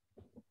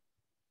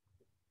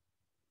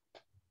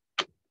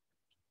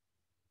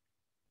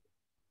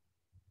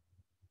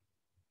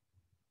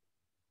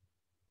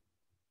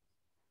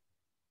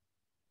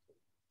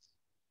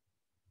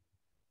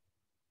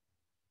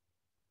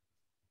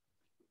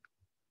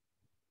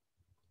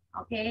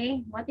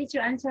 Okay, what is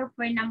your answer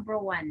for number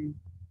 1?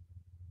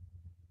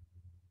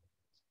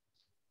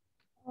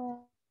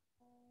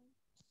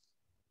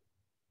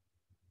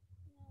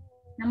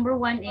 Number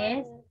 1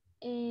 is?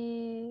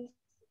 Is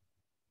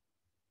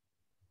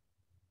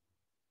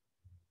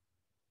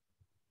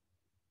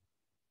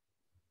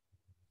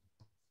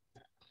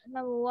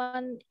number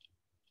 1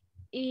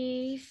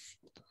 is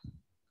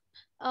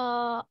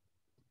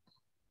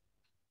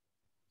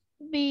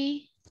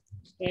B.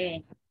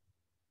 Okay.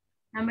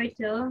 Number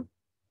 2?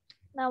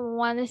 Number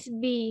 1 is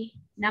B.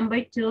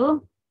 Number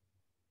 2?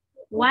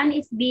 1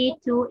 is B,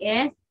 2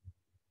 is?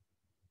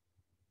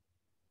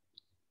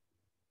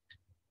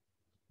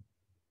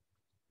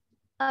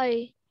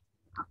 A.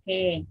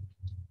 Okay.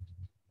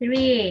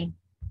 3.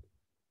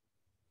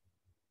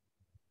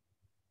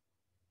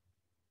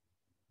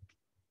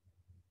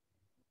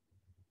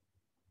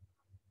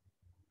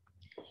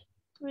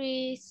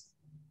 3 is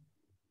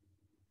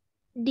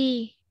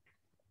D.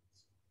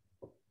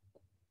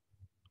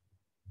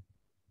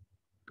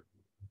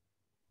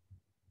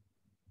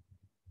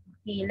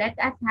 Okay, let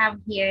us have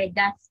here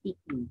the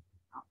speaking.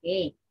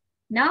 Okay.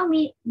 Now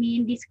we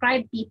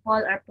describe people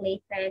or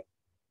places,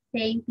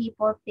 saying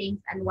people, things,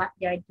 and what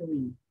they are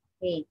doing.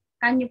 Okay.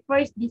 Can you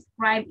first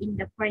describe in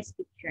the first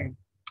picture?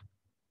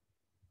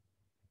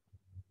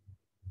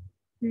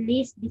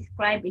 Please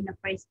describe in the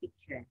first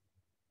picture.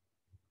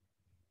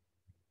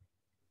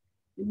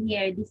 In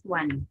here, this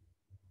one.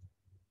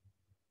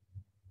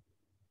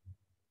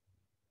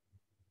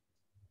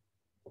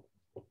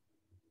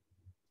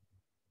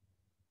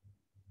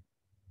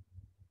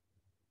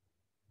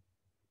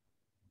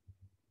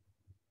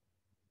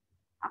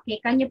 Okay,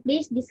 can you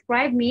please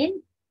describe,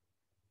 Min?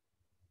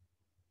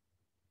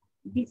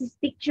 This is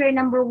picture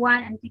number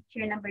 1 and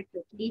picture number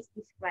 2. Please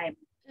describe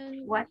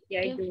what they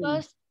are In doing.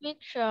 first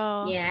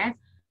picture, Yes.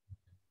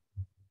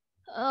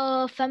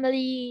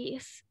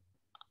 families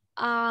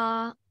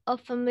a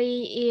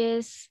family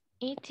is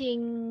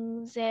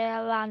eating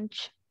their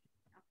lunch.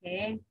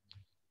 Okay.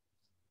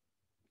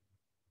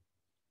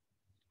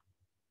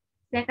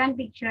 Second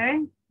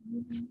picture.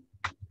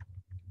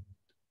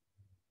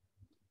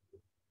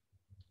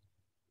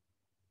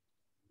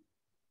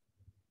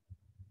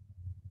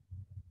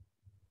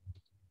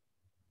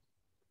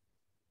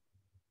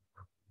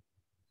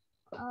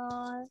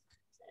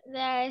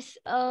 There's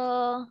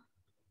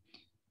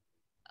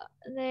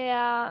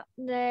there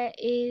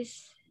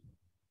is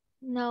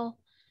no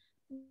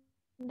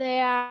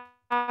there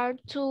are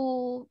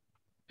 2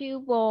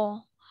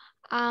 people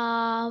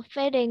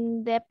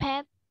feeding their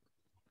pet.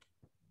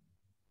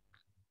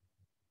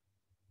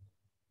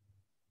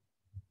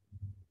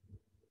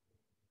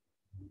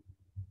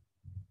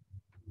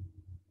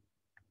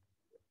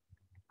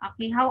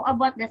 Okay, how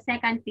about the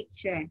second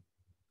picture?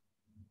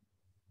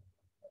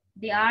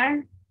 They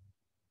are?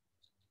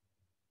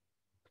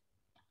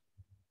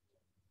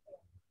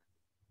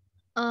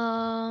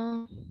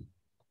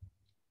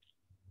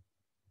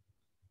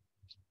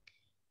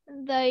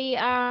 They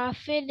are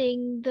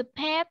feeding the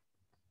pet.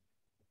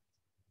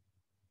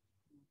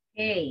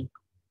 Okay.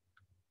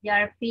 They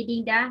are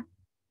feeding the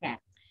cat.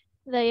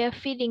 They are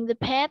feeding the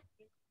pet.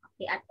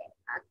 Okay,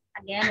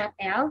 again, what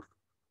else?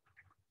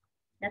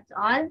 That's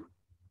all?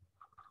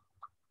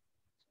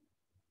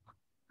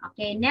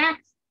 Okay,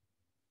 next.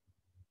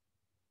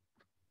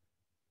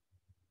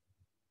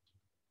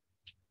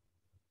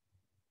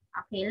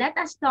 Okay, let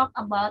us talk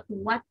about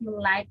what you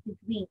like to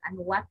drink and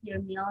what your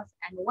meals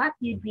and what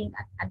you drink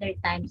at other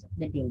times of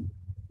the day.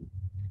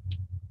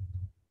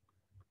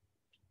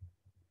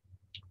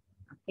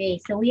 Okay,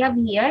 so we have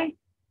here,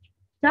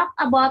 talk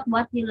about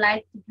what you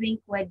like to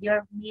drink with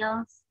your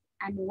meals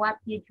and what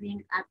you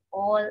drink at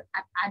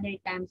other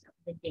times of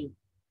the day.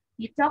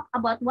 You talk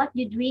about what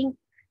you drink,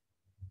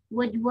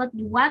 what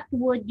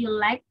would you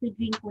like to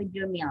drink with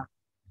your meal?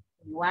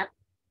 What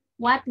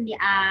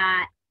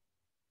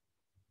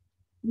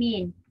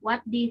mean?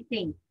 What do you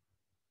think?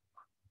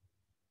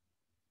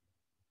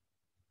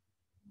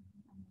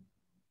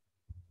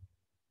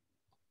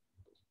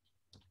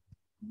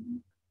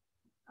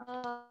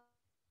 I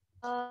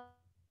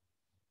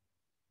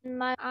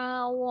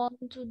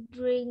want to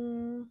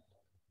drink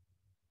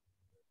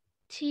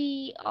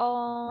tea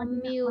or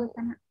milk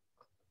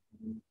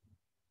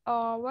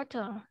or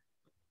water.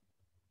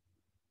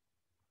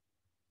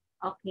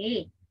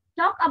 Okay.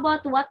 Talk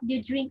about what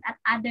you drink at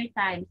other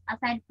times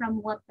aside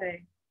from water.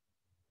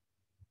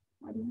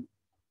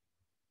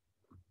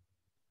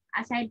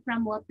 Aside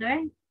from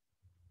water?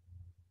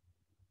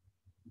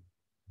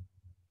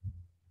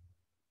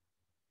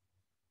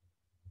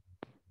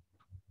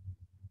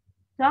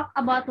 Talk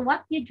about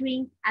what you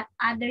drink at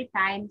other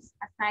times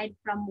aside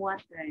from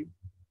water.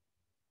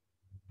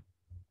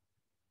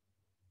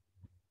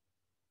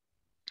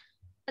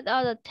 At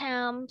other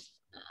times,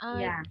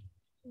 Yeah.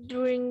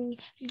 drink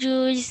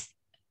juice,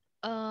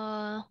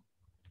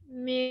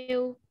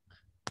 milk,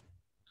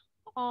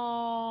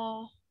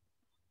 or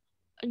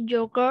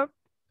yogurt.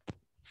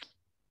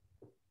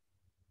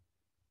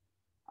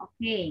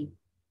 Okay,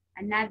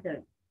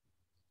 another.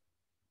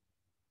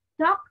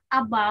 Talk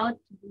about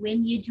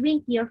when you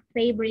drink your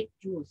favorite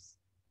juice.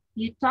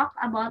 You talk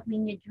about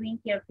when you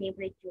drink your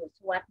favorite juice.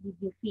 What did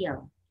you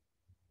feel?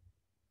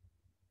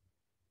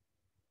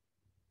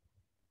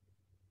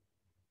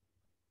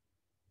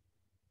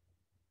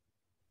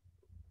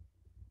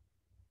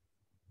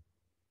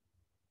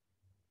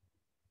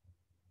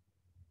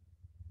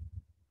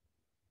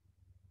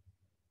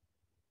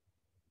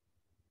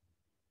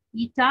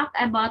 You talk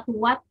about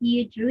what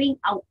you drink,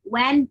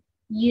 when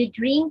you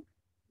drink,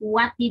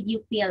 what did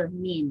you feel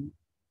mean?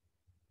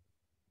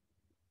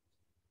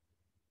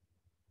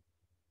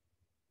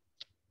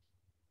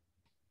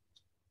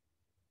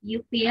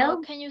 You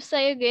feel? Can you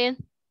say again?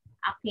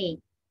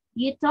 Okay.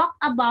 You talk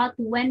about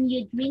when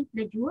you drink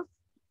the juice.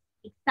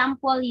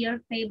 Example, your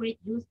favorite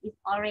juice is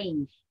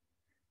orange.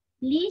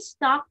 Please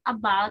talk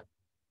about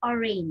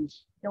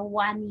orange, the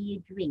one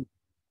you drink.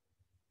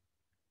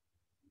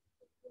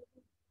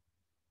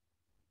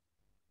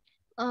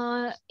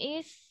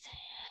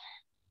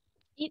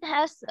 It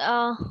has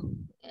a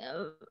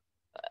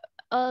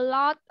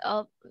lot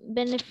of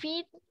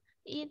benefit.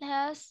 It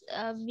has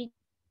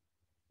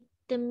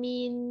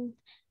vitamin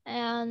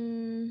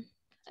and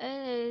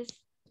it is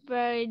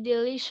very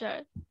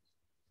delicious.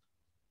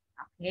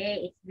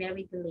 Okay, it's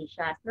very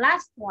delicious.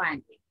 Last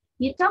one.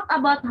 You talk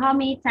about how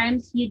many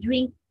times you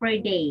drink per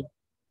day.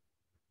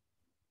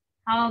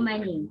 How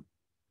many?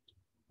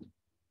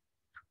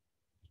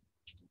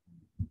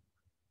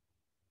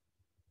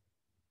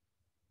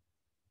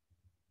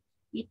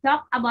 You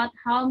talk about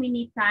how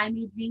many times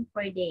you drink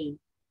per day.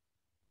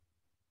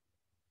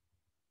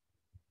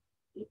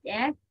 It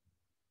is,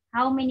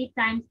 how many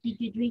times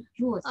did you drink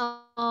juice?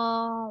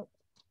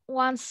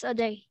 Once a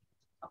day.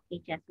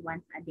 Okay, just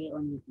once a day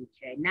only,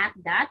 teacher. Not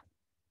that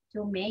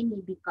too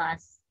many,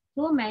 because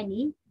too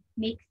many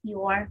makes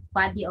your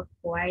body, of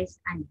course,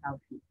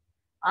 unhealthy.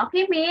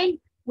 Okay, Min,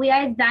 we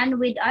are done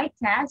with our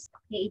test.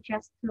 Okay, it's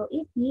just too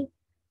easy.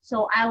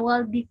 So I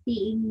will be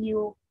seeing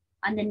you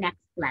on the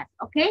next class,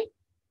 okay?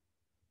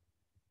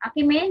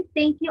 Okay, Min,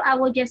 thank you. I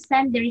will just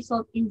send the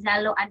result in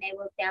Zalo and I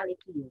will tell it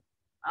to you.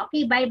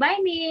 Okay, bye-bye,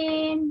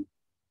 Min.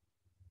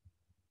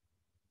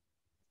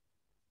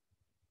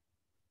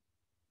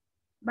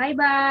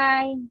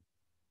 Bye-bye.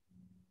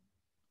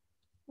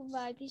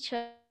 Goodbye,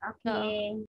 teacher. Okay.